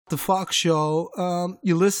The Fox Show.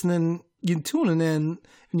 You're listening, you're tuning in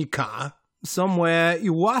your car somewhere.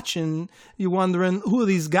 You're watching. You're wondering, who are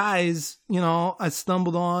these guys? I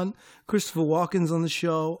stumbled on. Christopher Walken's on the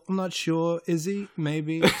show. I'm not sure. Is he?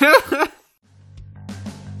 Maybe.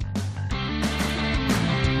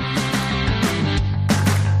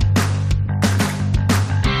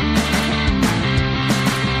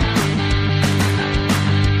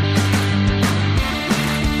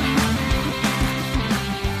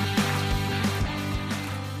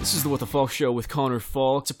 This is the What the Falk Show with Connor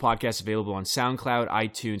Falk. It's a podcast available on SoundCloud,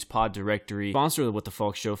 iTunes, Pod Directory. Sponsor of the What the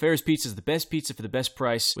Falk Show. Ferris Pizza is the best pizza for the best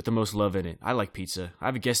price with the most love in it. I like pizza. I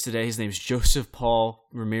have a guest today. His name is Joseph Paul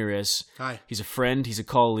Ramirez. Hi. He's a friend. He's a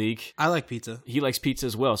colleague. I like pizza. He likes pizza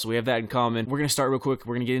as well, so we have that in common. We're going to start real quick.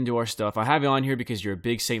 We're going to get into our stuff. I have you on here because you're a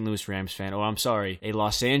big St. Louis Rams fan. Oh, I'm sorry, a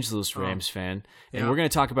Los Angeles Rams fan. And we're going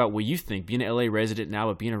to talk about what you think, being an LA resident now,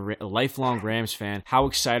 but being a lifelong Rams fan. How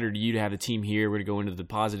excited are you to have the team here? We're going to go into the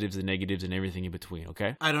positives, the negatives, and everything in between,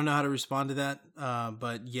 okay? I don't know how to respond to that,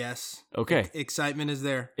 but yes. Okay. Excitement is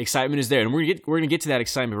there. Excitement is there, and we're gonna get to that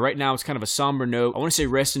excitement. But right now, it's kind of a somber note. I want to say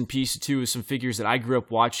rest in peace to some figures that I grew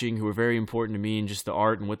up watching who were very important to me in just the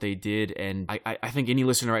art and what they did. And I think any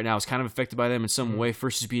listener right now is kind of affected by them in some way.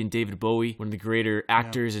 First is being David Bowie, one of the greater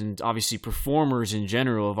actors and obviously performers in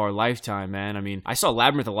general of our lifetime, man. I mean, I saw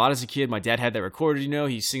Labyrinth a lot as a kid. My dad had that recorded,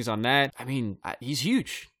 he sings on that. I mean, he's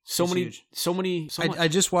huge. I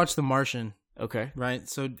just watched The Martian. Okay. Right.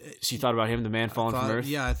 So you thought about him, the man falling from Earth?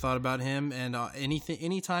 Yeah, I thought about him, and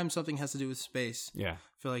anytime something has to do with space. Yeah.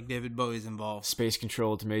 I feel like David Bowie's involved. Space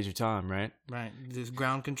Control to Major Tom, right? Right. There's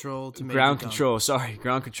Ground Control to Major Ground Tom.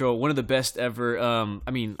 Ground Control. One of the best ever.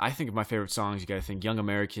 I think of my favorite songs. You got to think Young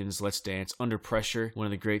Americans, Let's Dance, Under Pressure. One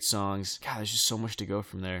of the great songs. God, there's just so much to go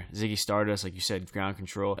from there. Ziggy Stardust, like you said, Ground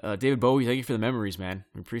Control. David Bowie, thank you for the memories, man.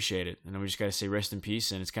 We appreciate it. And then we just got to say rest in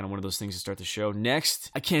peace. And it's kind of one of those things to start the show.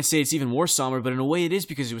 Next, I can't say it's even more somber, but in a way it is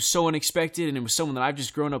because it was so unexpected and it was someone that I've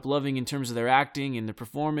just grown up loving in terms of their acting and their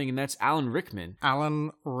performing, and that's Alan Rickman.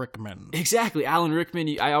 Alan Rickman. Exactly, Alan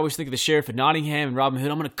Rickman. I always think of the Sheriff of Nottingham and Robin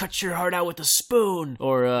Hood. I'm going to cut your heart out with a spoon.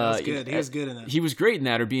 Or That's good. He was good in that. He was great in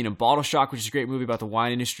that. Or being in Bottle Shock, which is a great movie about the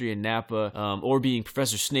wine industry in Napa. Or being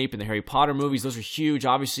Professor Snape in the Harry Potter movies. Those are huge.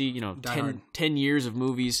 Obviously, 10 years of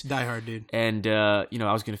movies. Die Hard, dude. And, I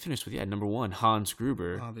was going to finish with, number one, Hans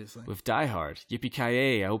Gruber. Obviously. With Die Hard.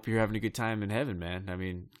 Yippee-ki-yay. I hope you're having a good time in heaven, man. I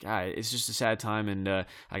mean, God, it's just a sad time. And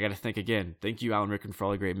I got to think again. Thank you, Alan Rickman, for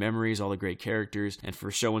all the great memories, all the great characters, and for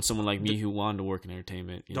showing someone like me who wanted to work in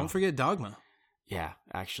entertainment. Don't forget Dogma. Yeah,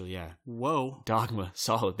 actually, yeah. Whoa. Dogma.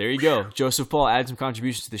 Solid. There you go. Joseph Paul added some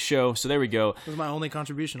contributions to the show. So there we go. That was my only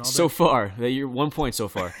contribution all day. So far. You're 1 point so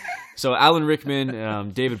far. So Alan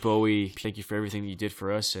Rickman, David Bowie, thank you for everything that you did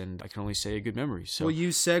for us, and I can only say a good memory. So. Well,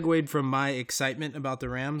 you segued from my excitement about the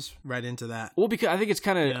Rams right into that. Well, because I think it's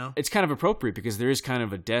kind of appropriate because there is kind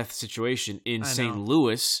of a death situation in St.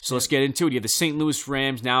 Louis. So let's get into it. You have the St. Louis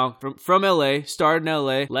Rams now from LA, started in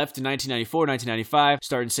LA, left in 1994, 1995,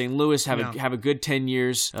 started in St. Louis, have a good 10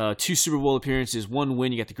 years, 2 Super Bowl appearances, 1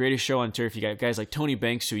 win. You got the greatest show on turf. You got guys like Tony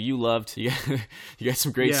Banks, who you loved. You got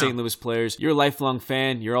some great St. Louis players. You're a lifelong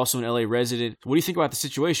fan. You're also an LA resident. What do you think about the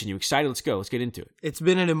situation? You excited? Let's go. Let's get into it. It's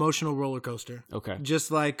been an emotional roller coaster. Okay.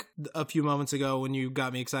 Just like a few moments ago when you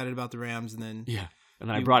got me excited about the Rams, and then and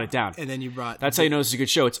then I brought it down. And then you brought. That's how you know this is a good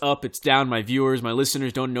show. It's up, it's down. My viewers, my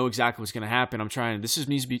listeners don't know exactly what's going to happen. I'm trying. This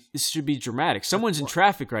should be dramatic. Someone's in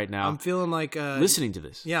traffic right now. I'm feeling like listening to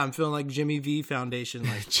this. Yeah, I'm feeling like Jimmy V Foundation.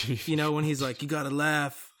 Like when he's like, you got to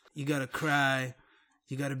laugh, you got to cry.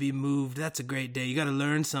 You got to be moved. That's a great day. You got to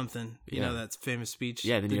learn something. You know, that's famous speech.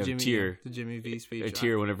 Yeah, then you have a tear. The Jimmy V speech. A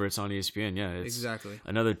tear whenever it's on ESPN. Yeah, it's exactly.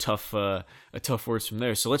 Another tough words from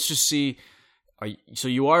there. So let's just see. So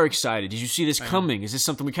you are excited. Did you see this coming? Is this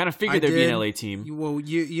something we kind of figured there'd be an LA team? Well,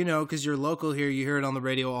 you know, because you're local here. You hear it on the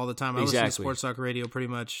radio all the time. I listen to Sports Talk Radio pretty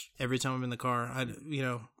much every time I'm in the car.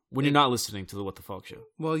 When you're not listening to the What the Falk Show.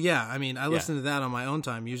 Well, yeah. I mean, I listen to that on my own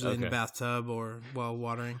time, usually in the bathtub or while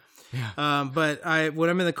watering. Yeah. But when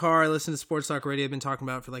I'm in the car, I listen to Sports Talk Radio. I've been talking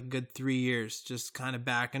about it for like a good 3 years, just kind of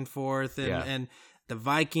back and forth. And the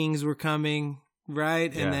Vikings were coming,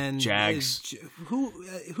 right? Yeah. And then Jags.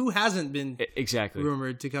 Who hasn't been exactly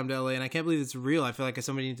rumored to come to LA? And I can't believe it's real. I feel like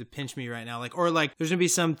somebody needs to pinch me right now. Or there's gonna be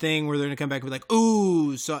something where they're gonna come back and be like,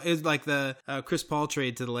 "Ooh," so it's like the Chris Paul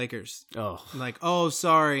trade to the Lakers. Oh, like, oh,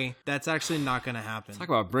 sorry, that's actually not gonna happen. Talk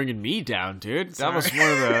about bringing me down, dude. That was one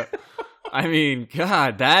of the. I mean,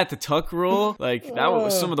 God, the Tuck rule, that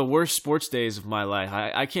was some of the worst sports days of my life.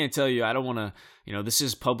 I can't tell you. I don't want to this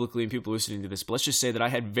is publicly and people listening to this, but let's just say that I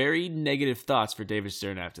had very negative thoughts for David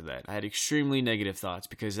Stern after that. I had extremely negative thoughts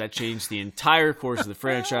because that changed the entire course of the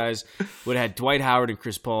franchise. Would have had Dwight Howard and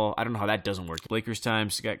Chris Paul. I don't know how that doesn't work. Lakers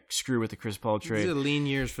times got screwed with the Chris Paul trade. These are lean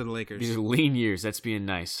years for the Lakers. These are lean years. That's being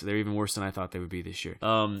nice. They're even worse than I thought they would be this year.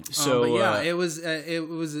 It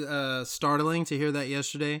was startling to hear that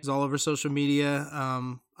yesterday. It was all over social media.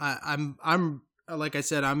 I'm like I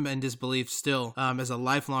said, I'm in disbelief still. As a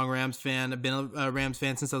lifelong Rams fan, I've been a Rams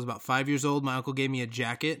fan since I was about 5 years old. My uncle gave me a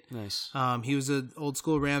jacket. Nice. He was an old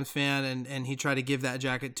school Rams fan, and he tried to give that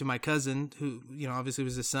jacket to my cousin, who obviously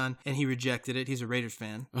was his son, and he rejected it. He's a Raiders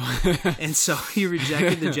fan, and so he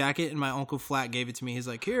rejected the jacket. And my uncle flat gave it to me. He's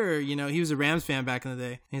like, "Here, he was a Rams fan back in the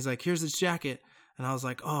day." And he's like, "Here's this jacket." And I was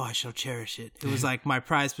like, oh, I shall cherish it. It was like my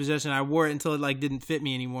prized possession. I wore it until it didn't fit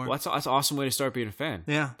me anymore. Well, that's an awesome way to start being a fan.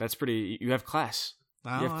 Yeah. That's pretty, you have class. You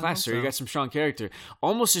have class, sir. You got some strong character.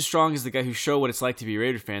 Almost as strong as the guy who showed what it's like to be a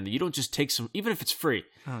Raider fan, that you don't just take some, even if it's free.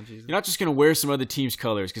 Oh, Jesus. You're not just going to wear some other team's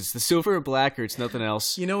colors because it's the silver or black or it's nothing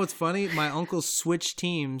else. You know what's funny? My uncle switched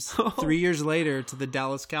teams 3 years later to the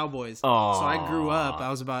Dallas Cowboys. Oh. So I grew up. I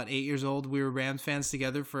was about 8 years old. We were Rams fans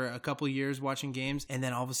together for a couple of years watching games. And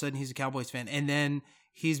then all of a sudden he's a Cowboys fan. And then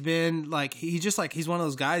he's been he's one of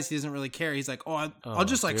those guys. He doesn't really care. He's like, I'll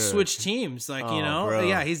just switch teams. Bro.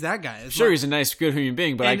 Yeah, he's that guy. Sure, he's a nice, good human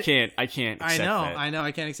being, but I can't accept I know, that.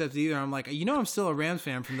 I can't accept it either. I'm like, I'm still a Rams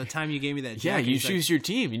fan from the time you gave me that jacket. Yeah, you choose your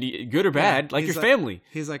team. You need good or bad, like your like, family.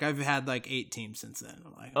 He's like, I've had 8 teams since then.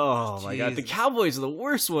 I'm like, oh my God, the Cowboys are the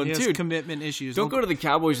worst one, he has dude. Commitment issues. Don't go to the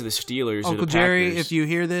Cowboys or the Steelers. Uncle or the Jerry, Packers. if you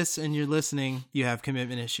hear this and you're listening, you have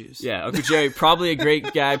commitment issues. Yeah, Uncle Jerry, probably a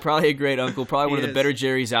great guy, probably a great uncle, probably one of the better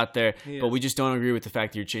Jerrys out there. But we just don't agree with the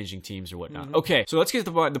fact that you're changing teams or whatnot. Mm-hmm. Okay, so let's get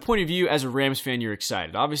to the point of view. As a Rams fan, you're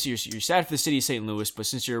excited. Obviously, you're sad for the city of St. Louis, but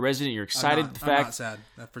since you're a resident, you're excited. I'm not sad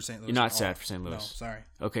for St. Louis. You're not sad for St. Louis. No, sorry.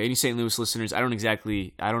 Okay, any St. Louis listeners, I don't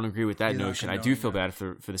agree with that notion. I do feel bad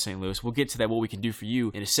for the St. Louis. We'll get to that, what we can do for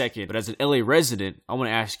you in a second. But as an LA resident, I want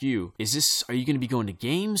to ask you, are you going to be going to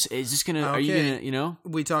games? Is this going to, are you going to,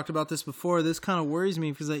 We talked about this before. This kind of worries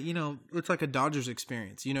me because, it's like a Dodgers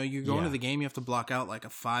experience. You're going to the game, you have to block out a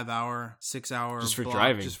 5-hour, 6-hour just for block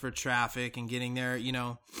driving, just for traffic and getting there.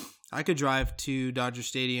 I could drive to Dodger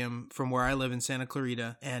Stadium from where I live in Santa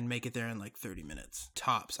Clarita and make it there in 30 minutes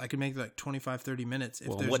tops. I could make it 25, 30 minutes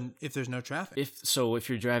if there's no traffic. If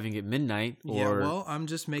you're driving at midnight I'm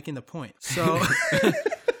just making the point. So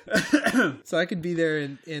so I could be there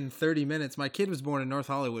in 30 minutes. My kid was born in North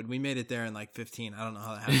Hollywood. We made it there in 15. I don't know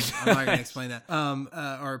how that happened. I'm not going to explain that.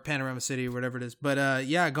 Or Panorama City or whatever it is. But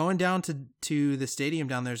going down to the stadium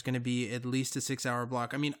down there is going to be at least a 6-hour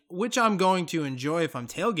block. I mean, which I'm going to enjoy if I'm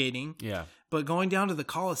tailgating. Yeah. But going down to the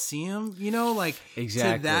Coliseum, exactly.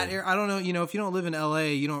 to that area, I don't know, if you don't live in LA,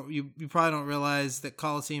 you probably don't realize that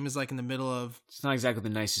Coliseum is in the middle of. It's not exactly the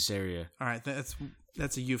nicest area. All right,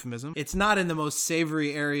 that's a euphemism. It's not in the most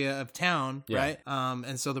savory area of town, right?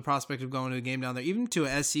 And so the prospect of going to a game down there, even to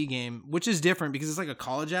a SC game, which is different because it's a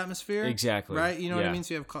college atmosphere. Exactly. Right? You know what I mean?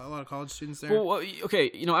 So you have a lot of college students there. Well,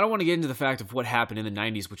 okay, I don't want to get into the fact of what happened in the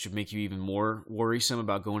 90s, which would make you even more worrisome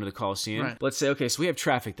about going to the Coliseum. Right. Let's say, okay, so we have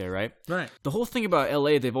traffic there, right? Right. The whole thing about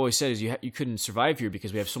LA, they've always said, is you couldn't survive here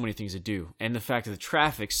because we have so many things to do. And the fact that the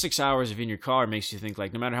traffic, 6 hours of in your car makes you think,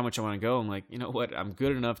 no matter how much I want to go, I'm like, you know what? I'm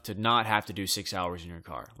good enough to not have to do 6 hours in your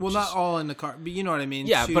car. Well, not all in the car, but you know what I mean?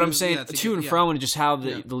 Yeah, but I'm saying to and from and just how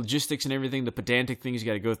the logistics and everything, the pedantic things you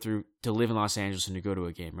got to go through to live in Los Angeles and to go to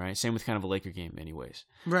a game, right? Same with kind of a Laker game anyways.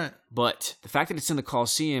 Right. But the fact that it's in the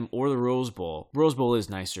Coliseum or the Rose Bowl is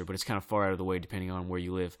nicer, but it's kind of far out of the way depending on where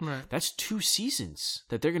you live. Right. That's 2 seasons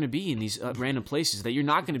that they're going to be in these random places, that you're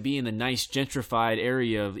not going to be in the nice gentrified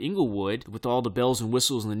area of Inglewood with all the bells and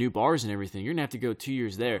whistles and the new bars and everything. You're going to have to go 2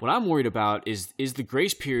 years there. What I'm worried about is the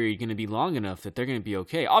grace period going to be long enough that they're going to be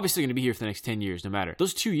okay? Obviously, they're going to be here for the next 10 years, no matter.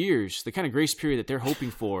 Those 2 years, the kind of grace period that they're hoping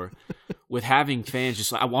for with having fans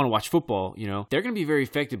just I want to watch football, they're going to be very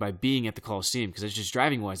affected by being at the Coliseum because it's just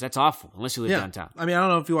driving-wise, that's awful, unless you live downtown. I mean, I don't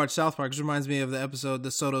know if you watch South Park. It reminds me of the episode,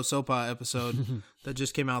 the Soto Sopa episode that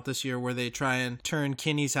just came out this year where they try and turn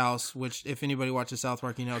Kenny's house, which if anybody watches South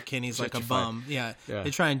Park, Kenny's like a bum. Yeah. They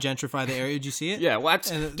try and gentrify the area. Did you see it? Yeah,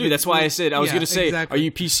 dude, that's why I said, I was going to say, exactly. Are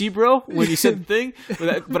you PC, bro? When you said the thing?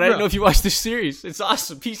 But I didn't know if you watched this series. It's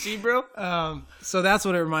awesome. PC, bro? So that's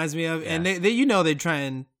what it reminds me of. Yeah. And they try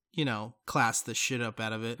and, class the shit up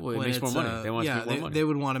out of it. Well, it makes more money. They want to make more money. They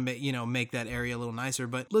would want to make that area a little nicer.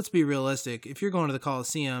 But let's be realistic. If you're going to the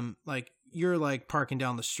Coliseum, you're parking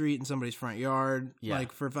down the street in somebody's front yard,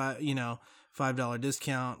 for $5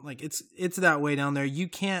 discount. It's that way down there. You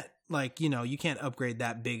can't Like, you can't upgrade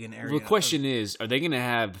that big an area. Well, the question is, are they going to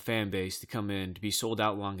have the fan base to come in to be sold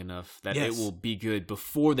out long enough that it will be good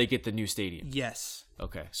before they get the new stadium? Yes.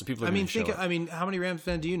 Okay, so people are going to show up. I mean, how many Rams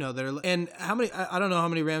fans do you know that are, and how many, I don't know how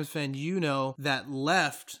many Rams fans you know that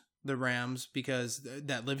left the Rams because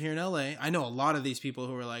that live here in LA. I know a lot of these people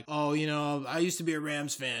who are like, oh, I used to be a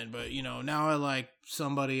Rams fan, but now I like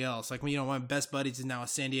somebody else. Like, my best buddy is now a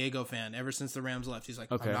San Diego fan ever since the Rams left. He's like,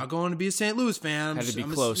 I'm not going to be a St. Louis fan. Had to be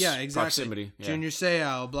close. Yeah, exactly. Proximity. Yeah. Junior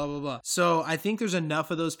Seau, blah, blah, blah. So I think there's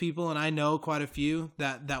enough of those people, and I know quite a few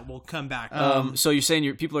that will come back. So you're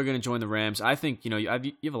saying people are going to join the Rams. I think, you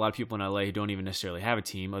have a lot of people in LA who don't even necessarily have a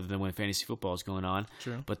team other than when fantasy football is going on.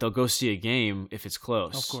 True. But they'll go see a game if it's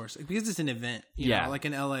close. Of course. Because it's an event. You know, like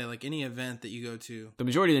in LA, like any event that you go to. The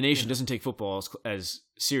majority of the nation doesn't take football as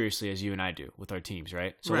seriously as you and I do with our teams,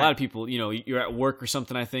 right? So a lot of people, you're at work or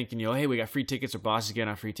something, I think, and hey, we got free tickets, or bosses get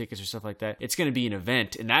on free tickets or stuff like that. It's going to be an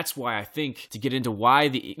event. And that's why I think, to get into why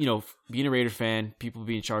being a Raider fan, people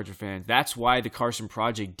being Charger fans, that's why the Carson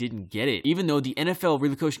Project didn't get it. Even though the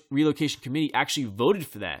NFL relocation committee actually voted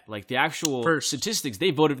for that. Like the actual statistics,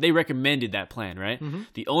 they recommended that plan, right? Mm-hmm.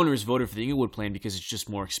 The owners voted for the Inglewood plan because it's just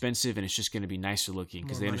more expensive and it's just going to be nicer looking,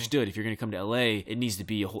 because they understood if you're going to come to LA, it needs to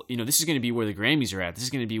be a whole, this is going to be where the Grammys are at. This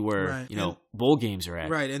is going to be where, bowl games are at.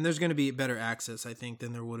 Right. And there's going to be better access, I think,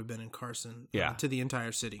 than there would have been in Carson to the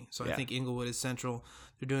entire city. So I think Inglewood is central.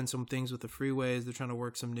 They're doing some things with the freeways. They're trying to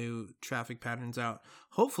work some new traffic patterns out.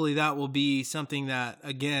 Hopefully that will be something that,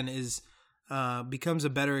 again, is becomes a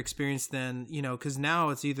better experience than, because now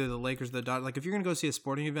it's either the Lakers or the Dodgers. Like if you're going to go see a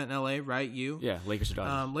sporting event in LA, right? Yeah, Lakers or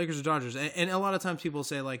Dodgers. Lakers or Dodgers. And a lot of times people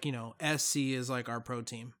say like, SC is like our pro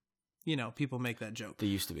team. People make that joke. They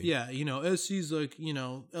used to be. Yeah, SC's like,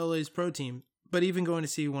 LA's pro team. But even going to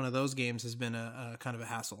see one of those games has been a kind of a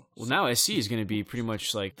hassle. Well, now SC is going to be pretty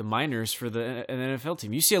much like the minors for an NFL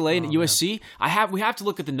team. UCLA and USC, we have to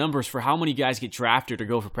look at the numbers for how many guys get drafted or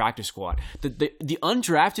go for practice squad. The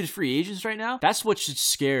undrafted free agents right now, that's what should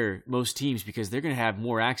scare most teams, because they're going to have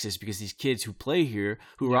more access, because these kids who play here,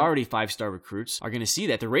 who are already 5-star recruits, are going to see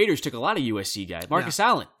that. The Raiders took a lot of USC guys. Marcus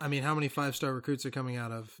Allen. I mean, how many 5-star recruits are coming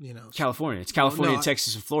out of, California. It's California,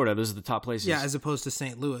 Texas, and Florida. Those are the top places. Yeah, as opposed to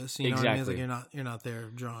St. Louis. Exactly. What I mean? It's like you're not there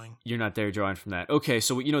drawing. You're not there drawing from that. Okay,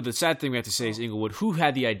 so the sad thing we have to say is Inglewood. Who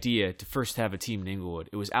had the idea to first have a team in Inglewood?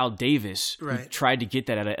 It was Al Davis, who tried to get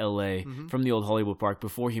that out of LA from the old Hollywood Park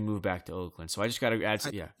before he moved back to Oakland. So I just got to add.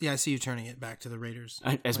 I see you turning it back to the Raiders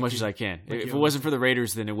as much as I can. If it wasn't for the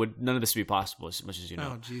Raiders, then none of this would be possible. As much as you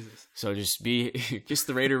know. Oh Jesus! So just kiss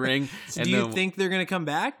the Raider ring. So do you think they're going to come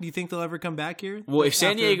back? Do you think they'll ever come back here? Well, if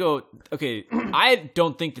San Diego, I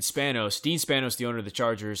don't think that Dean Spanos, the owner of the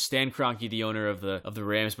Chargers, Stan Kroenke, the owner of the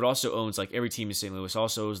Rams, but also owns like every team in St. Louis,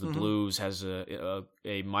 also owns the Blues, has a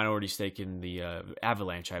minority stake in the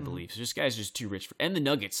Avalanche, I believe. So this guy's just too rich and the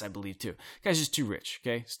Nuggets, I believe too. Guy's just too rich.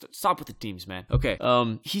 Okay, stop with the teams, man. Okay,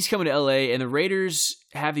 he's coming to LA, and the Raiders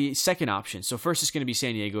have the second option. So first, it's going to be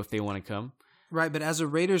San Diego if they want to come. Right, but as a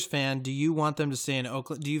Raiders fan, do you want them to stay in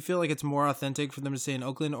Oakland? Do you feel like it's more authentic for them to stay in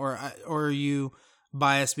Oakland, or are you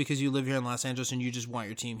biased because you live here in Los Angeles and you just want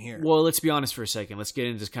your team here? Well, let's be honest for a second. Let's get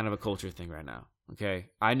into this kind of a culture thing right now. Okay,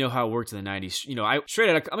 I know how it worked in the 90s. I'm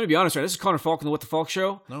going to be honest, right? This is Connor Falk and the What the Falk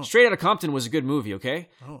Show. No. Straight Outta Compton was a good movie, okay?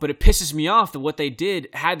 Oh. But it pisses me off that what they did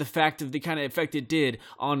had the fact of the kind of effect it did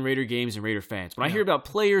on Raider games and Raider fans. When I hear about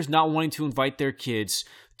players not wanting to invite their kids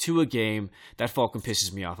to a game, that fucking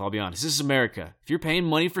pisses me off. I'll be honest. This is America. If you're paying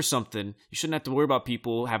money for something, you shouldn't have to worry about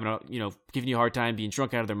people having giving you a hard time, being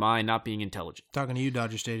drunk out of their mind, not being intelligent. Talking to you,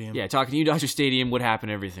 Dodger Stadium. Yeah, talking to you, Dodger Stadium, what happened,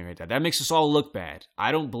 everything like that. That makes us all look bad.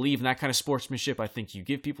 I don't believe in that kind of sportsmanship. I think you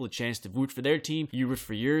give people a chance to root for their team, you root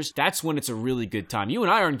for yours. That's when it's a really good time. You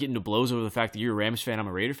and I aren't getting to blows over the fact that you're a Rams fan, I'm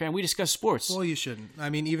a Raider fan. We discuss sports. Well, you shouldn't. I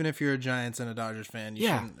mean, even if you're a Giants and a Dodgers fan, you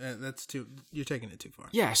shouldn't. You're taking it too far.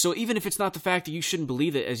 Yeah, so even if it's not the fact that you shouldn't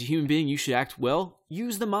believe that as a human being you should act well,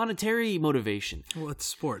 use the monetary motivation. Well, it's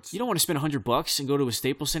sports. You don't want to spend $100 and go to a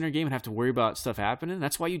Staples Center game and have to worry about stuff happening.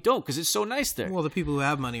 That's why you don't, because it's so nice there. Well, the people who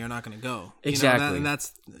have money are not going to go. Exactly. And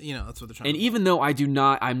that's what they're trying to do. And even though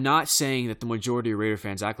I'm not saying that the majority of Raider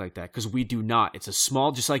fans act like that, because we do not. It's a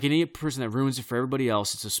small, just like any person that ruins it for everybody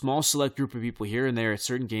else, it's a small select group of people here and there at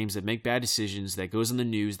certain games that make bad decisions, that goes in the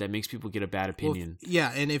news, that makes people get a bad opinion. Well,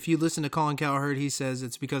 yeah, and if you listen to Colin Cowherd, he says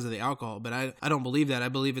it's because of the alcohol, but I don't believe that. I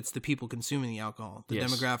believe it's the people consuming the alcohol, the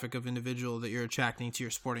demographic of individual that you're attracting to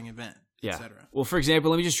your sporting event, etc. Well, for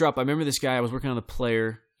example, let me just drop. I remember this guy. I was working on The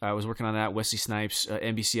Player. I was working on that, Wesley Snipes,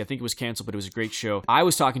 NBC. I think it was canceled, but it was a great show. I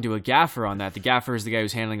was talking to a gaffer on that. The gaffer is the guy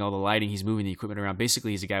who's handling all the lighting. He's moving the equipment around.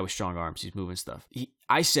 Basically, he's a guy with strong arms. He's moving stuff.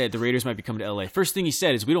 I said the Raiders might be coming to LA. First thing he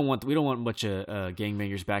said is we don't want a bunch of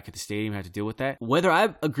gangbangers back at the stadium, have to deal with that. Whether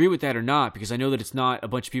I agree with that or not, because I know that it's not a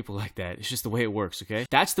bunch of people like that. It's just the way it works, okay?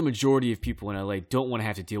 That's the majority of people in LA don't want to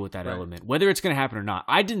have to deal with that element. Whether it's going to happen or not.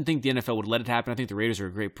 I didn't think the NFL would let it happen. I think the Raiders are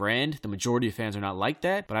a great brand. The majority of fans are not like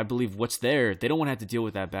that, but I believe what's there, they don't want to have to deal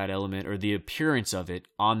with that bad element or the appearance of it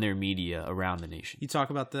on their media around the nation. You talk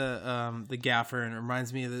about the gaffer, and it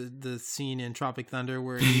reminds me of the scene in Tropic Thunder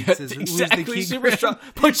where he says, exactly, super strong.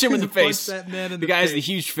 Punch him in the face. That man in the guy has the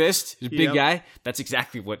huge fist, the big guy. That's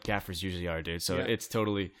exactly what gaffers usually are, dude. So it's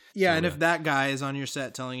totally... Yeah, and if that guy is on your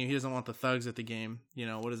set telling you he doesn't want the thugs at the game,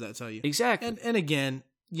 what does that tell you? Exactly. And again,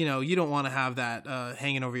 you don't want to have that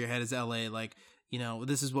hanging over your head as LA, like,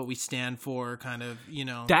 this is what we stand for, kind of,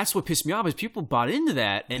 That's what pissed me off is people bought into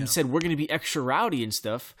that and said we're going to be extra rowdy and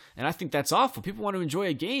stuff. And I think that's awful. People want to enjoy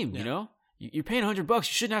a game, you know? You're paying $100. You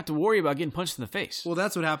shouldn't have to worry about getting punched in the face. Well,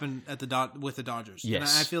 that's what happened at with the Dodgers. Yes.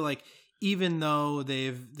 And I feel like even though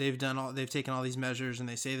they've taken all these measures and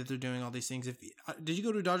they say that they're doing all these things. Did you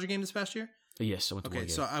go to a Dodger game this past year? Yes, I went to one game.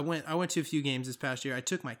 So I went to a few games this past year. I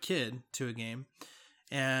took my kid to a game.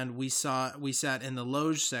 And we sat in the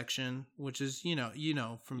Loge section, which is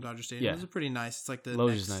from Dodger Stadium. Yeah. It was pretty nice. It's like the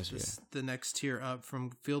Loge is nice, the next tier up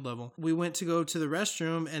from field level. We went to go to the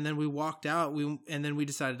restroom, and then we walked out. And then we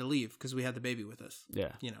decided to leave because we had the baby with us. Yeah,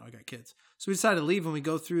 I got kids, so we decided to leave. And we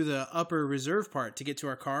go through the upper reserve part to get to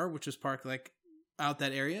our car, which was parked like out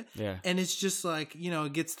that area. Yeah, and it's just like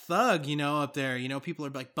it gets thug, up there. People are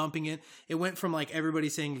like bumping it. It went from like everybody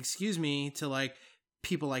saying "excuse me" to like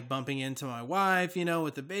people like bumping into my wife,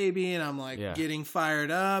 with the baby, and I'm like getting fired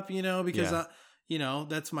up, because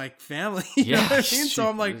that's my family. You know what I mean? So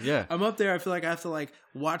I'm like, I'm up there. I feel like I have to like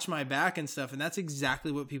watch my back and stuff, and that's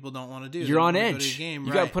exactly what people don't want to do. You're on edge.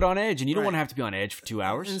 You got to put on edge, and you don't want to have to be on edge for 2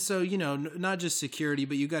 hours. And so not just security,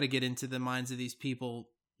 but you got to get into the minds of these people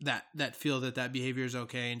that feel that behavior is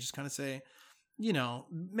okay, and just kind of say,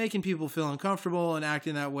 making people feel uncomfortable and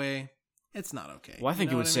acting that way. It's not okay. Well, I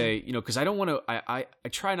think it would say, because I don't want to, I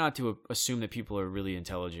try not to assume that people are really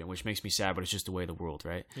intelligent, which makes me sad, but it's just the way of the world,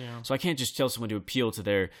 right? Yeah. So I can't just tell someone to appeal to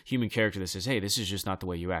their human character that says, hey, this is just not the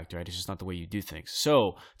way you act, right? It's just not the way you do things.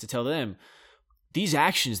 So to tell them, these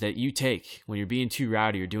actions that you take when you're being too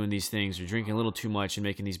rowdy or doing these things or drinking a little too much and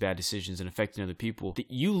making these bad decisions and affecting other people,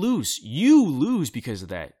 that you lose because of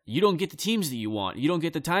that. You don't get the teams that you want. You don't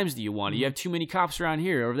get the times that you want. You have too many cops around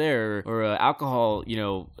here or there or alcohol,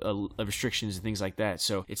 restrictions and things like that.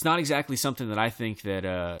 So it's not exactly something that I think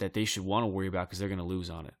that they should want to worry about because they're going to lose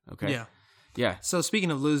on it. Okay. Yeah. Yeah. So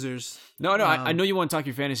speaking of losers, I know you want to talk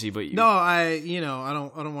your fantasy, but I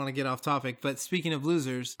don't want to get off topic. But speaking of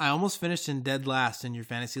losers, I almost finished in dead last in your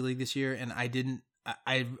fantasy league this year, and I didn't.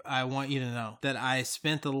 I want you to know that I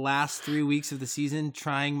spent the last 3 weeks of the season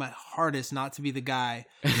trying my hardest not to be the guy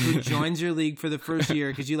who joins your league for the first year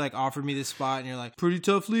because you like offered me this spot and you're like, pretty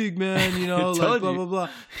tough league, man, like blah, blah, blah.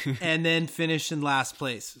 And then finished in last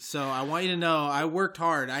place. So I want you to know I worked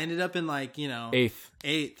hard. I ended up in like, eighth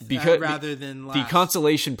rather than last. The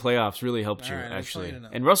consolation playoffs really helped you, actually.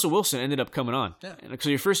 And Russell Wilson ended up coming on. Yeah. So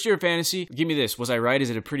your first year of fantasy, give me this. Was I right?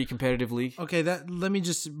 Is it a pretty competitive league? Okay, let me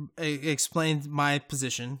just explain my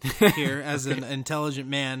position here as an intelligent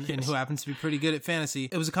man and who happens to be pretty good at fantasy.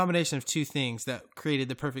 It was a combination of two things that created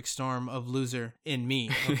the perfect storm of loser in me,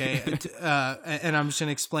 okay? And I'm just going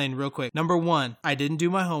to explain real quick. Number one, I didn't do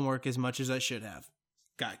my homework as much as I should have.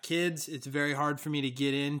 Got kids. It's very hard for me to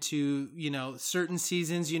get into, certain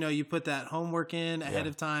seasons, you put that homework in ahead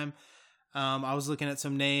of time. I was looking at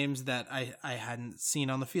some names that I hadn't seen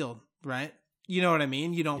on the field, right? You know what I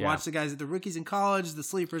mean? You don't watch the guys at the rookies in college, the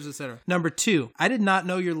sleepers, etc. Number two, I did not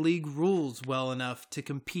know your league rules well enough to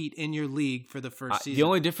compete in your league for the first season. The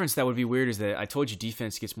only difference that would be weird is that I told you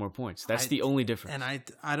defense gets more points. That's the only difference.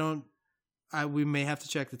 And we may have to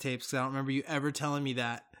check the tapes because I don't remember you ever telling me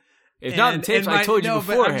that. If not in tapes, I told you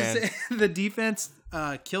beforehand. The defense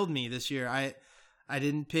killed me this year. I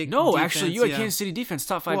didn't pick. No, defense, actually, you had Kansas City defense,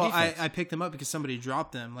 top 5 defense. I picked them up because somebody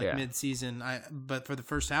dropped them mid-season. But for the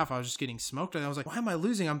first half, I was just getting smoked. And I was like, why am I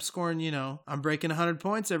losing? I'm scoring, I'm breaking 100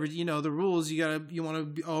 points every. The rules. You want to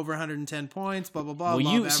be over 110 points. Blah blah blah.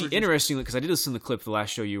 Well, interestingly, because I did listen to the clip the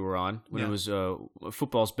last show you were on when it was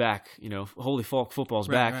football's back. Holy Falk, football's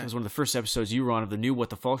back. Right. It was one of the first episodes you were on of the new What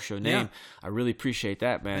the Falk show name. I really appreciate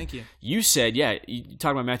that, man. Thank you. You said, you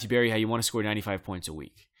talked about Matthew Berry, how you want to score 95 points a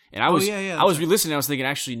week. And I was re-listening. I was thinking,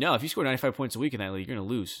 actually, no. If you score 95 points a week in that league, you're going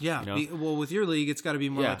to lose. Yeah. Well, with your league, it's got to be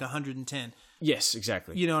more like 110. Yes,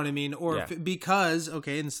 exactly. You know what I mean? Or because, and so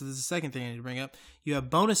this is the second thing I need to bring up. You have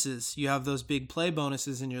bonuses. You have those big play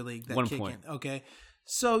bonuses in your league that 1 kick point. in. Okay.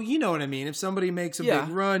 So you know what I mean? If somebody makes a big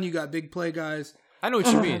run, you got big play guys. I know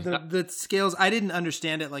what you mean. The scales, I didn't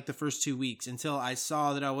understand it like the first 2 weeks until I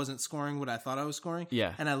saw that I wasn't scoring what I thought I was scoring.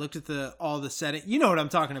 Yeah. And I looked at all the settings. You know what I'm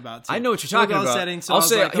talking about, too. I know what you're talking about. Settings, so I'll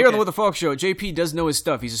say, like, here on the What the Falk Show, JP does know his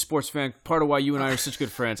stuff. He's a sports fan, part of why you and I are such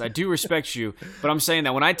good friends. I do respect you, but I'm saying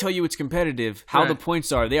that when I tell you it's competitive, how the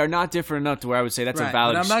points are, they are not different enough to where I would say that's a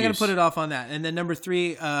valid excuse. But I'm not going to put it off on that. And then number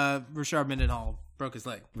 3, Rashard Mendenhall broke his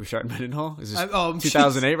leg. Rashard Mendenhall? Is this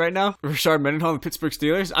 2008 right now? Rashard Mendenhall, the Pittsburgh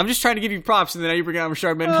Steelers? I'm just trying to give you props, and then you bring out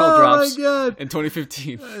Rashard Mendenhall drops in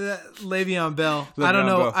 2015. Le'Veon Bell. I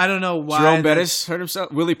don't know why. Jerome Bettis hurt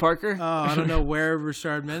himself. Willie Parker. Oh, I don't know where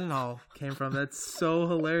Rashard Mendenhall came from. That's so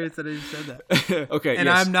hilarious that I just said that. Okay, and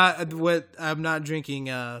yes. I'm not drinking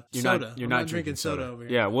soda. You're not drinking soda over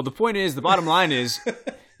here. Yeah. Well, the bottom line is.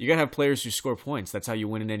 You gotta have players who score points. That's how you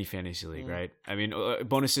win in any fantasy league, right? I mean,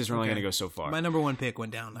 bonuses are only gonna go so far. My number 1 pick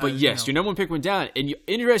went down. But yes, your number 1 pick went down. And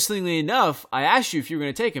interestingly enough, I asked you if you were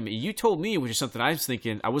gonna take him. You told me, which is something I was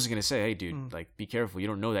thinking. I wasn't gonna say, hey, dude, like, be careful. You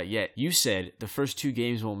don't know that yet. You said the first 2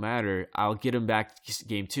 games won't matter. I'll get him back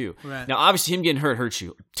game 2. Right. Now, obviously, him getting hurt hurts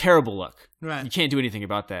you. Terrible luck. Right. You can't do anything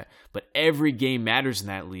about that. But every game matters in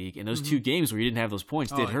that league. And those 2 games where you didn't have those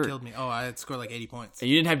points did hurt. It killed me. Oh, I had scored like 80 points. And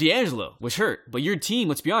you didn't have D'Angelo, which hurt. But your team,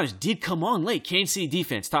 let's be honest, did come on late. Kansas City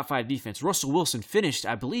defense, top 5 defense. Russell Wilson finished,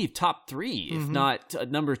 I believe, top 3, if not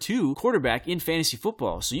number 2 quarterback in fantasy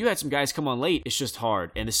football. So you had some guys come on late. It's just hard.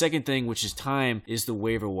 And the second thing, which is time, is the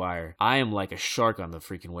waiver wire. I am like a shark on the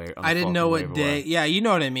freaking waiver. I didn't know what day. Wire. Yeah, you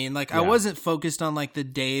know what I mean. Like, I wasn't focused on like the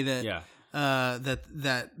day that. Yeah.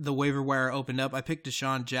 That the waiver wire opened up. I picked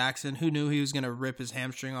Deshaun Jackson. Who knew he was going to rip his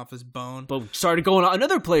hamstring off his bone? But started going on.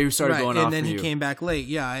 Another player who started going off. And then he came back late.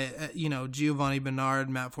 Yeah, Giovanni Bernard,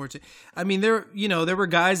 Matt Forte. I mean, there were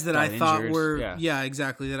guys that I thought were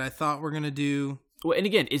exactly that I thought were going to do. Well, and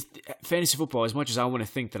again, it's fantasy football. As much as I want to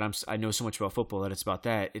think that I know so much about football that it's about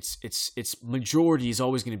that, it's majority is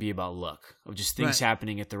always going to be about luck of just things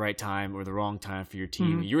happening at the right time or the wrong time for your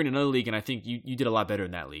team. Mm-hmm. You're in another league, and I think you did a lot better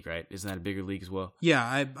in that league, right? Isn't that a bigger league as well?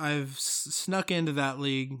 Yeah, I've snuck into that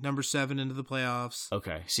league, number 7 into the playoffs.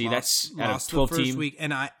 Okay, see, that's out of 12 the first team. Week,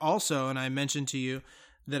 and I mentioned to you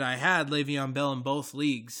that I had Le'Veon Bell in both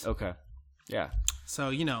leagues. Okay, yeah. So,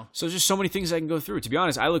 So there's just so many things I can go through. To be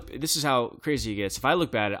honest, this is how crazy it gets. If I look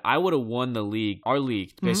bad at it, I would have won the league, our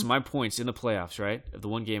league, based on my points in the playoffs, right? Of the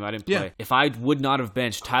one game I didn't play. Yeah. If I would not have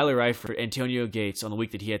benched Tyler Eifert, Antonio Gates on the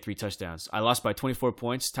week that he had 3 touchdowns, I lost by 24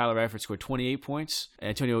 points. Tyler Eifert scored 28 points. And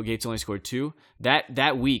Antonio Gates only scored 2.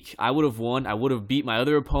 That week, I would have won. I would have beat my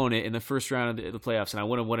other opponent in the first round of the playoffs, and I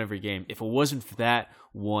would have won every game. If it wasn't for that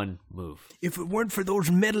one move. If it weren't for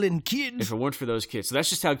those meddling kids. If it weren't for those kids. So that's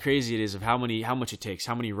just how crazy it is of how much it takes,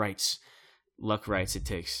 how many luck rights it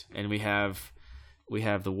takes. And we have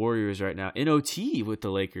the Warriors right now in OT with the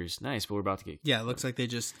Lakers. Nice, but we're about to get... Yeah, it looks like they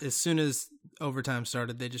just, as soon as overtime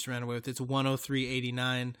started, they just ran away with it. It's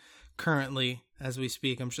 103-89 currently as we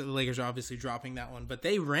speak. I'm sure the Lakers are obviously dropping that one, but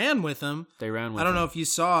they ran with them. I don't know if you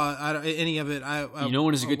saw any of it. You know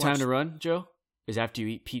when is a good time to run, Joe? Is after you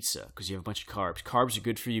eat pizza because you have a bunch of carbs. Carbs are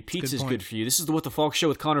good for you. Pizza is good for you. This is the What the Falk Show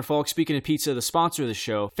with Connor Falk. Speaking of pizza, the sponsor of the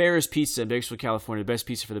show, Ferris Pizza in Bakersfield, California. The best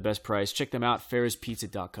pizza for the best price. Check them out,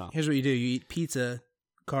 ferrispizza.com. Here's what you do. You eat pizza,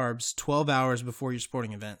 carbs, 12 hours before your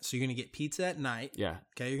sporting event. So you're going to get pizza at night. Yeah.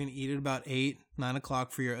 Okay, you're going to eat at about 8, 9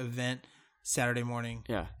 o'clock for your event Saturday morning.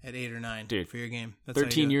 Yeah. At 8 or 9 for your game. That's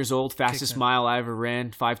 13 years old, fastest mile I ever ran,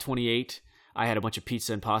 5:28. I had a bunch of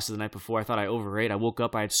pizza and pasta the night before. I thought I overate. I woke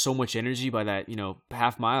up. I had so much energy by that,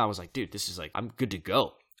 half mile. I was like, dude, this is like, I'm good to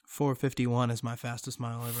go. 4:51 is my fastest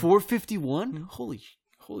mile ever. 4:51? Mm-hmm.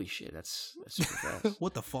 Holy shit, that's super fast.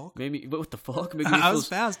 What the fuck? What the fuck? I was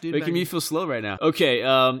fast, dude. Making me feel slow right now. Okay,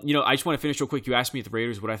 I just want to finish real quick. You asked me at the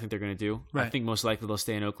Raiders what I think they're going to do. Right. I think most likely they'll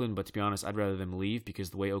stay in Oakland, but to be honest, I'd rather them leave because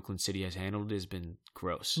the way Oakland City has handled it has been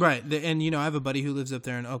gross. Right, and I have a buddy who lives up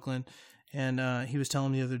there in Oakland, and he was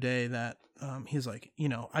telling me the other day that he was like,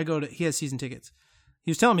 he has season tickets. He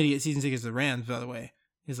was telling me to get season tickets to the Rams, by the way.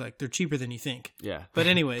 He's like, they're cheaper than you think. Yeah. But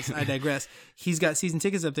anyways, I digress. He's got season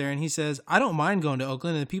tickets up there, and he says, I don't mind going to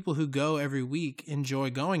Oakland, and the people who go every week enjoy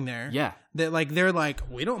going there. Yeah. They're like,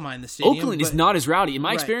 we don't mind the stadium. Oakland is not as rowdy. In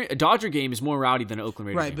my experience, a Dodger game is more rowdy than an Oakland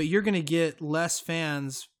Raiders game. But you're going to get less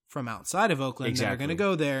fans from outside of Oakland that are going to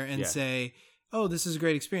go there and say, oh, this is a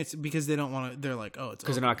great experience, because they don't want to, they're like, oh, it's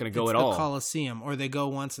because they're not going to go at all. all. The Coliseum, or they go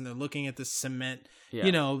once and they're looking at this cement,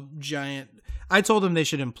 giant. I told them they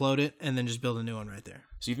should implode it and then just build a new one right there.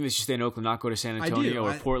 So you think they should stay in Oakland, not go to San Antonio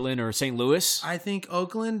or Portland or St. Louis? I think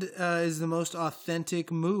Oakland is the most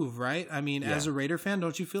authentic move, right? I mean, as a Raider fan,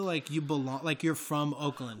 don't you feel like you belong, like you're from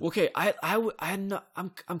Oakland? Okay,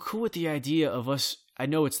 I'm cool with the idea of us I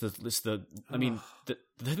know it's the. I mean, the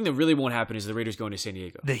thing that really won't happen is the Raiders going to San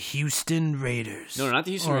Diego. The Houston Raiders. No, not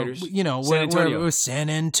the Houston Raiders. You know, San Antonio. where San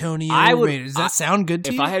Antonio Raiders. Does that sound good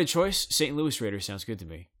to you? If I had a choice, St. Louis Raiders sounds good to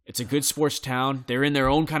me. It's a good sports town. They're in their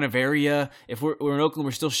own kind of area. If we're in Oakland,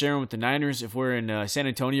 we're still sharing with the Niners. If we're in San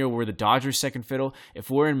Antonio, we're the Dodgers' second fiddle. If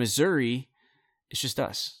we're in Missouri, it's just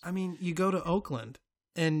us. I mean, you go to Oakland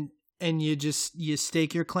and you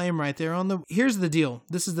stake your claim right there on the. Here's the deal.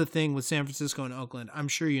 This is the thing with San Francisco and Oakland. I'm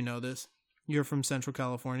sure you know this. You're from Central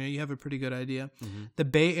California. You have a pretty good idea. Mm-hmm. The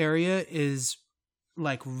Bay Area is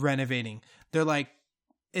like renovating. They're like,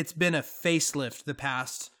 it's been a facelift the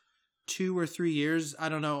past 2 or 3 years. I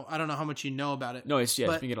don't know how much you know about it. No, it's been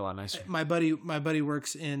getting a lot nicer. My buddy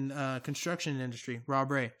works in construction industry.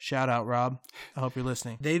 Rob Ray. Shout out, Rob. I hope you're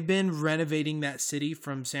listening. They've been renovating that city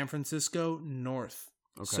from San Francisco north.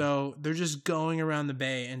 Okay. So they're just going around the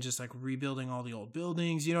Bay and just like rebuilding all the old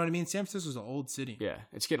buildings. You know what I mean? San Francisco's an old city. Yeah,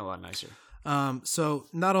 it's getting a lot nicer. So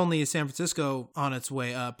not only is San Francisco on its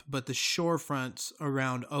way up, but the shorefronts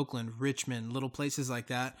around Oakland, Richmond, little places like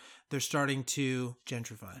that, they're starting to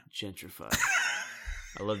gentrify.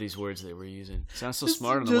 I love these words that we're using. Sounds so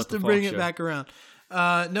smart on the Just What the to bring Fuck it show. back around.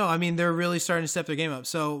 No, I mean they're really starting to step their game up.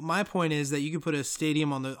 So my point is that you could put a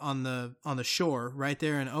stadium on the shore right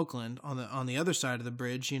there in Oakland on the other side of the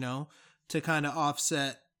bridge, you know, to kind of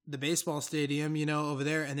offset the baseball stadium, you know, over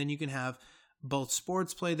there, and then you can have both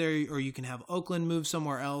sports play there, or you can have Oakland move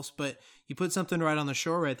somewhere else. But you put something right on the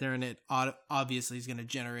shore right there, and it obviously is going to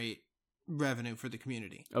generate revenue for the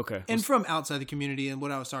community. Okay. And from outside the community, and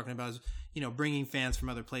what I was talking about is, you know, bringing fans from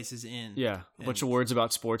other places in. Yeah, a bunch of words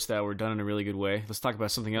about sports that were done in a really good way. Let's talk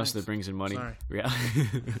about something else that brings in money. Sorry.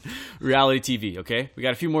 Reality TV, okay? We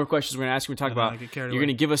got a few more questions we're going to ask. We're going to talk about, you're going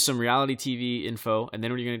to give us some reality TV info, and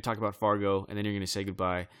then we're going to talk about Fargo, and then you're going to say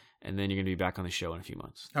goodbye, and then you're going to be back on the show in a few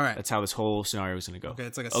months. All right. That's how this whole scenario is going to go. Okay,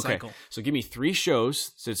 it's like a cycle. So give me 3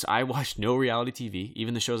 shows, since I watch no reality TV,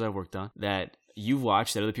 even the shows I've worked on, that you've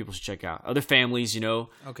watched that other people should check out. Other families, you know.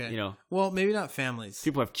 Okay. You know. Well, maybe not families.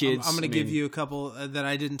 People have kids. I'm going to give you a couple that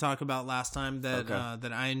I didn't talk about last time that Okay.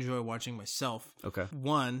 that I enjoy watching myself. Okay.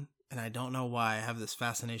 One, and I don't know why I have this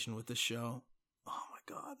fascination with this show. Oh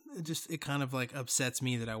my God. It kind of like upsets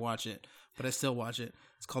me that I watch it, but I still watch it.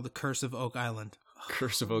 It's called The Curse of Oak Island.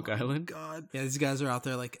 Curse of Oak Island? God. Yeah, these guys are out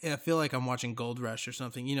there like, I feel like I'm watching Gold Rush or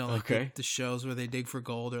something. You know, like the shows where they dig for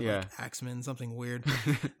gold, or like Axemen, something weird.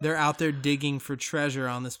 They're out there digging for treasure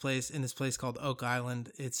in this place called Oak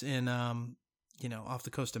Island. It's in, you know, off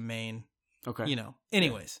the coast of Maine. Okay. You know,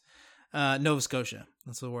 anyways, Nova Scotia.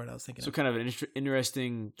 That's the word I was thinking So of. kind of an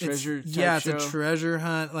interesting treasure type Yeah, it's show? a treasure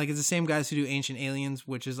hunt. Like, it's the same guys who do Ancient Aliens,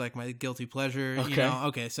 which is like my guilty pleasure. Okay. You know?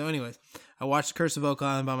 Okay, so anyways, I watched The Curse of Oak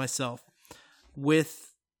Island by myself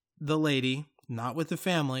with the lady, not with the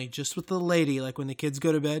family, just with the lady. Like when the kids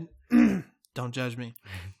go to bed, don't judge me.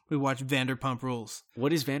 We watch Vanderpump Rules.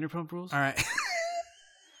 What is Vanderpump Rules? All right.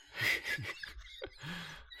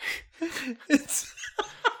 I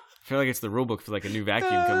feel like it's the rule book for like a new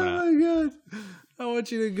vacuum coming out. Oh my God. I want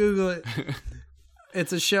you to Google it.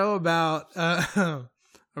 It's a show about a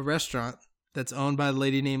restaurant that's owned by a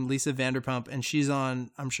lady named Lisa Vanderpump, and she's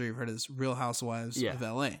on, I'm sure you've heard of this, Real Housewives of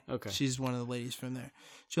LA. Okay. She's one of the ladies from there.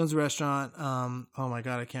 She owns a restaurant. Oh my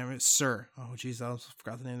God, I can't remember. Sir. Oh jeez, I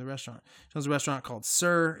forgot the name of the restaurant. She owns a restaurant called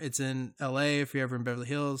Sir. It's in LA. If you're ever in Beverly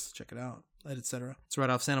Hills, check it out, etc. It's right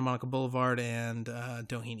off Santa Monica Boulevard and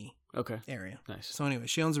Doheny area. Nice. So anyway,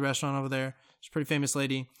 she owns a restaurant over there. She's a pretty famous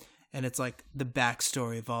lady. And it's like the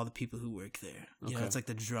backstory of all the people who work there. You know, it's like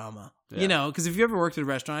the drama. Yeah. You know, because if you ever worked at a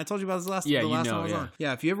restaurant, I told you about this the last time I was on.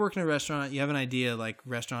 Yeah, if you ever worked in a restaurant, you have an idea, like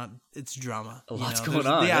restaurant, it's drama. A lot's going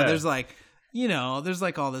on. Yeah, there's like, you know, there's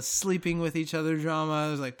like all this sleeping with each other drama.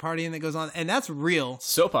 There's like partying that goes on. And that's real.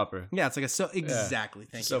 Soap opera. Yeah, it's like exactly.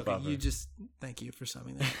 Thank you. Soap opera. Thank you for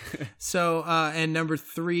summing that. So, and number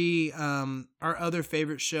 3, our other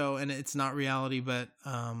favorite show, and it's not reality, but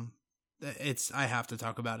I have to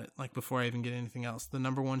talk about it, like before I even get anything else. The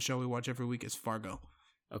number 1 show we watch every week is Fargo.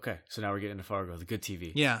 Okay, so now we're getting into Fargo, the good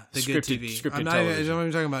TV. Yeah, the good TV. Scripted I'm not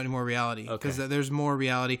even talking about any more reality, because there's more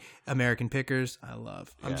reality. American Pickers, I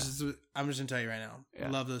love. I'm just gonna tell you right now, I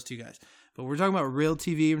love those 2 guys. But we're talking about real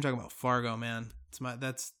TV. We're talking about Fargo, man.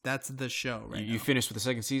 That's the show right now. You finished with the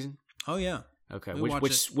 2nd season? Oh yeah. Okay,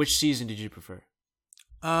 which season did you prefer?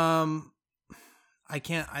 I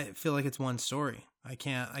I feel like it's one story. I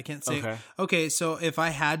can't say. Okay, so if I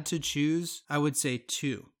had to choose, I would say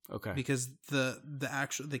 2. Okay. Because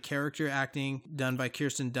the character acting done by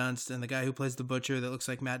Kirsten Dunst and the guy who plays the butcher that looks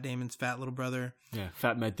like Matt Damon's fat little brother. Yeah,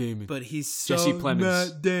 fat Matt Damon. But he's so Jesse Plemons.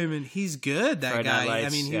 Matt Damon. He's good, that Friday guy. Night Lights. I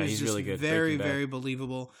mean, he's just really good. very, very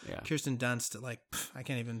believable. Yeah. Kirsten Dunst, like, I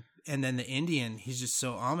can't even. And then the Indian, he's just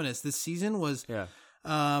so ominous. This season was. Yeah.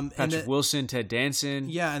 Patrick Wilson, Ted Danson.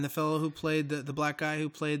 Yeah, and the fellow who played the black guy who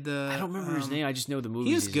played the... I don't remember his name. I just know the movie.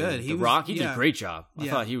 He was good. The Rock, he did a great job. I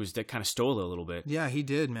thought that kind of stole it a little bit. Yeah, he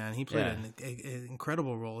did, man. He played an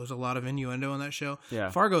incredible role. There's a lot of innuendo in that show. Yeah.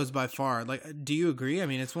 Fargo is by far, like, do you agree? I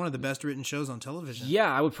mean, it's one of the best written shows on television.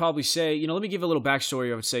 Yeah, I would probably say, let me give a little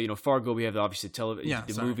backstory. I would say, Fargo, we have obviously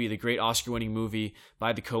the movie, the great Oscar-winning movie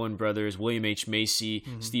by the Coen brothers, William H. Macy,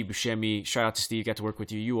 Steve Buscemi. Shout out to Steve, got to work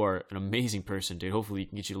with you. You are an amazing person, dude. Hopefully we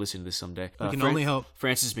can get you to listen to this someday. We can only hope.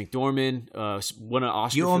 Frances McDormand won an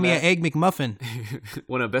Oscar. You owe me an Egg McMuffin.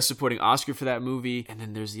 Won a Best Supporting Oscar for that movie. And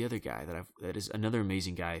then there's the other guy that is another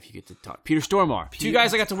amazing guy. If you get to talk, Peter Stormare. 2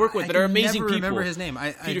 guys I got to work with that are amazing people. I remember his name.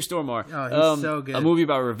 Peter Stormare. Oh, he's so good. A movie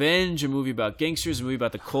about revenge. A movie about gangsters. A movie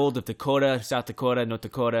about the cold of Dakota, South Dakota, North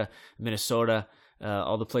Dakota, Minnesota.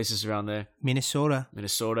 All the places around there. Minnesota.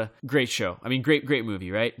 Great show. I mean, great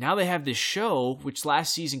movie, right? Now they have this show, which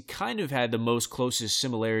last season kind of had the most closest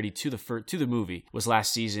similarity to the movie. Was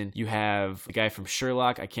last season. You have the guy from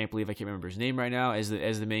Sherlock. I can't remember his name right now as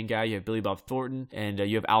the main guy. You have Billy Bob Thornton, and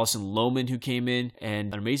you have Alison Lohman who came in,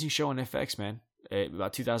 and an amazing show on FX, man.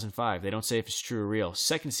 About 2005. They don't say if it's true or real.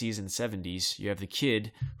 Second season, 70s. You have the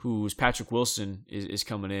kid who's Patrick Wilson is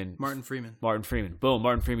coming in. Martin Freeman. Boom.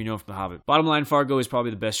 Martin Freeman, you know him from The Hobbit. Bottom line, Fargo is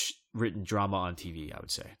probably the best written drama on TV, I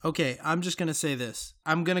would say. Okay, I'm just going to say this.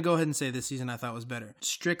 I'm going to go ahead and say this season I thought was better.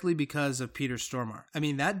 Strictly because of Peter Stormare. I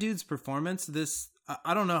mean, that dude's performance,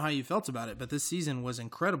 I don't know how you felt about it, but this season was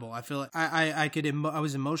incredible. I feel like I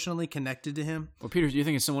was emotionally connected to him. Well, Peter, do you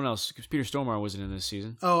think it's someone else? Because Peter Stormare wasn't in this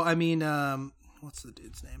season. Oh, I mean, what's the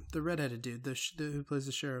dude's name? The redheaded dude, who plays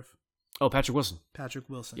the sheriff. Oh, Patrick Wilson.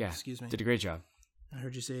 Yeah, excuse me. Did a great job. I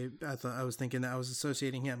heard you say. I was thinking that I was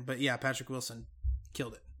associating him, but yeah, Patrick Wilson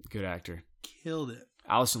killed it. Good actor. Killed it.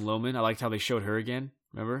 Alison Lohman. I liked how they showed her again.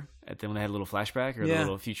 Remember? When they had a little flashback or the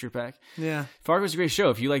little future pack? Yeah. Fargo's a great show.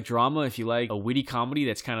 If you like drama, if you like a witty comedy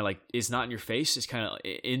that's kind of like, is not in your face, it's kind of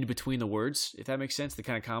in between the words, if that makes sense. The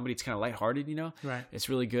kind of comedy, it's kind of lighthearted, Right. It's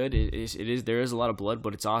really good. It is. There is a lot of blood,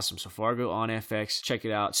 but it's awesome. So Fargo on FX. Check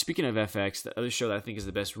it out. Speaking of FX, the other show that I think is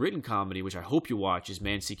the best written comedy, which I hope you watch, is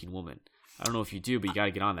Man Seeking Woman. I don't know if you do, but you got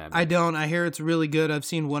to get on that. Man. I don't. I hear it's really good. I've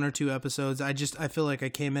seen 1 or 2 episodes. I feel like I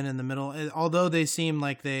came in the middle. Although they seem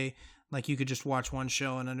like you could just watch one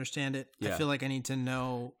show and understand it. Yeah. I feel like I need to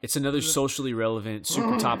know. It's another socially relevant,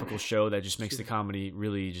 super topical show that just makes the comedy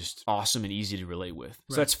really just awesome and easy to relate with.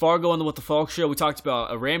 Right. So that's Fargo on the What the Falk show. We talked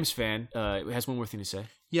about a Rams fan. Has one more thing to say.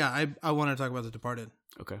 Yeah, I want to talk about The Departed.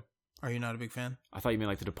 Okay. Are you not a big fan? I thought you meant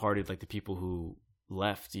like The Departed, like the people who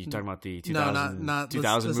left. You talking about the 2000, not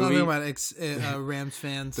 2000 movie? Let's not talk about Rams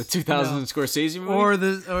fans. The 2000 Scorsese movie?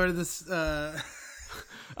 Or this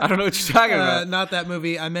I don't know what you're talking about. Not that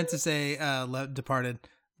movie. I meant to say Departed.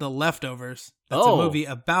 The Leftovers. That's a movie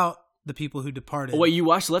about the people who departed. Oh, wait, you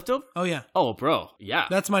watched Leftovers? Oh, yeah. Oh, bro. Yeah.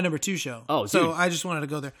 That's my number 2 show. Oh, dude. So I just wanted to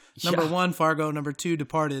go there. Number 1, Fargo. Number 2,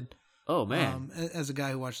 Departed. Oh, man. As a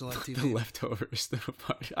guy who watched a lot of TV. The Leftovers.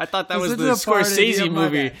 I thought that was the Scorsese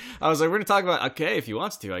movie. I was like, we're going to talk about, okay, if he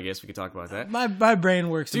wants to, I guess we could talk about that. My brain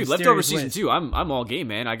works. Dude, Leftovers season 2, I'm all game,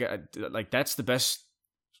 man. That's the best.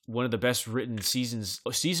 One of the best written seasons.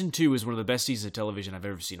 Season 2 is one of the best seasons of television I've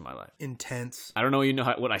ever seen in my life. Intense. I don't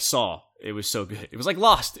know what I saw. It was so good. It was like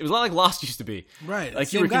Lost. It was a lot like Lost used to be. Right.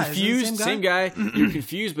 Like you were confused. Same guy. You were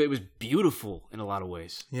confused, but it was beautiful in a lot of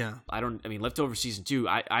ways. Yeah. Leftover season 2,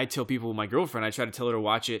 I tell people, my girlfriend, I try to tell her to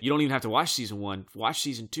watch it. You don't even have to watch season 1. Watch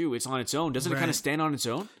season 2. It's on its own. Doesn't it kind of stand on its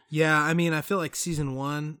own? Yeah. I feel like season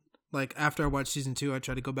 1, like after I watched season 2, I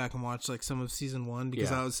tried to go back and watch like some of season 1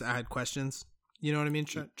 because I had questions. You know what I mean?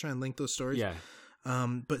 Try and link those stories. Yeah.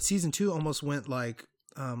 But season 2 almost went like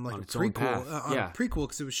a prequel, a prequel,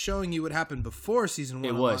 because it was showing you what happened before season 1.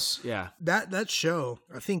 It was, yeah. That show,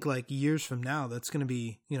 I think, like years from now, that's gonna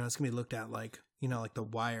be, it's gonna be looked at like, like The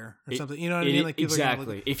Wire or something. You know what I mean? Like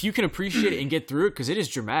exactly. If you can appreciate it and get through it, because it is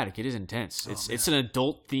dramatic, it is intense. It's an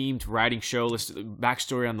adult themed writing show.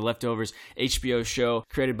 Backstory on The Leftovers, HBO show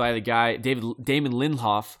created by the guy Damon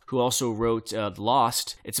Lindelof, who also wrote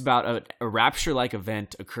Lost. It's about a rapture-like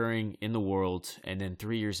event occurring in the world, and then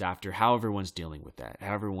 3 years after, how everyone's dealing with that.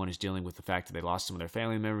 How everyone is dealing with the fact that they lost some of their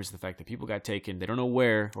family members, the fact that people got taken, they don't know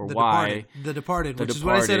where or why. The Departed, which is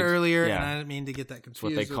what I said earlier, and I didn't mean to get that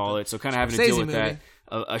confused. That's what they call it. So kind of having to deal with that.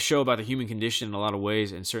 A show about the human condition in a lot of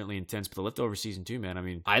ways, and certainly intense. But The Leftovers season 2, man. I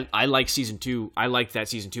mean, I like season 2. I like that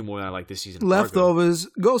season 2 more than I like this season. Leftovers,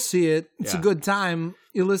 go see it. It's a good time.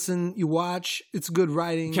 You listen, you watch. It's good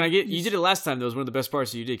writing. Can I get? You did it last time. That was one of the best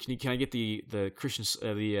parts that you did. Can I get the Christian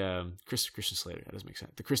Slater? That doesn't make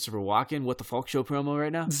sense. The Christopher Walken What the Falk Show promo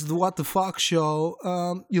right now. This is the What the Falk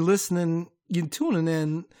Show. You're listening. You're tuning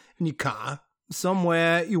in your car.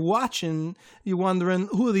 Somewhere you're watching, you're wondering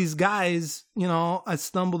who are these guys? You know, I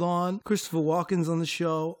stumbled on Christopher Walken's on the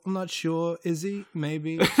show. I'm not sure. Is he?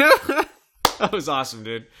 Maybe. That was awesome,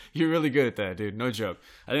 dude. You're really good at that, dude. No joke.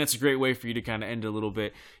 I think that's a great way for you to kind of end a little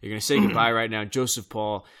bit. You're going to say goodbye right now. Joseph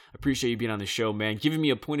Paul, appreciate you being on the show, man. Giving me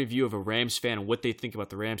a point of view of a Rams fan and what they think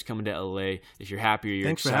about the Rams coming to LA. If you're happy or you're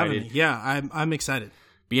Thanks excited. for having me. Yeah, I'm excited.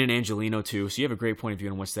 Being an Angelino, too. So you have a great point of view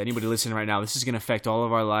on what's that. Anybody listening right now, this is going to affect all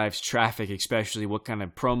of our lives, traffic especially, what kind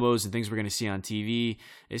of promos and things we're going to see on TV.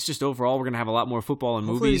 It's just overall, we're going to have a lot more football and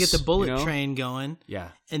Hopefully movies. Hopefully we get the bullet train going.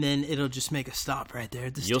 Yeah. And then it'll just make a stop right there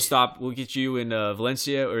at the You'll stop. We'll get you in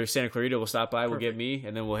Valencia or Santa Clarita. We'll stop by. Perfect. We'll get me,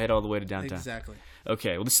 and then we'll head all the way to downtown. Exactly.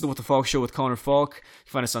 Okay, well, this is the What the Falk Show with Connor Falk. You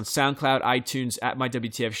can find us on SoundCloud, iTunes, at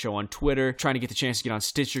MyWTF Show on Twitter. Trying to get the chance to get on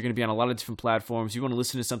Stitch. You're going to be on a lot of different platforms. You want to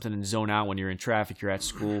listen to something and zone out when you're in traffic, you're at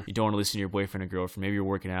school. You don't want to listen to your boyfriend or girlfriend. Maybe you're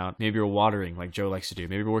working out. Maybe you're watering like Joe likes to do.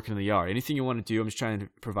 Maybe you're working in the yard. Anything you want to do, I'm just trying to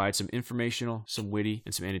provide some informational, some witty,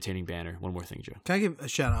 and some entertaining banner. One more thing, Joe. Can I give a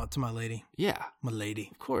shout out to my lady? Yeah. My lady.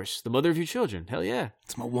 Of course. The mother of your children. Hell yeah.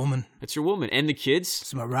 It's my woman. It's your woman. And the kids.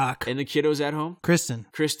 It's my rock. And the kiddos at home. Kristen.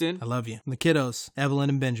 I love you. And the kiddos, Evelyn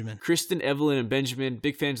and Benjamin. Kristen, Evelyn, and Benjamin,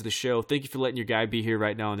 big fans of the show. Thank you for letting your guy be here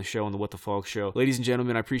right now on the show, on the What the Falk Show. Ladies and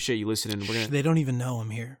gentlemen, I appreciate you listening. They don't even know I'm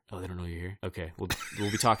here. Oh, they don't know you're here? Okay, we'll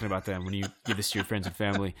be talking about them when you give this to your friends and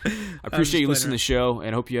family. I appreciate you listening to the show,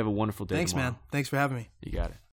 and hope you have a wonderful day. Thanks, tomorrow. man. Thanks for having me. You got it.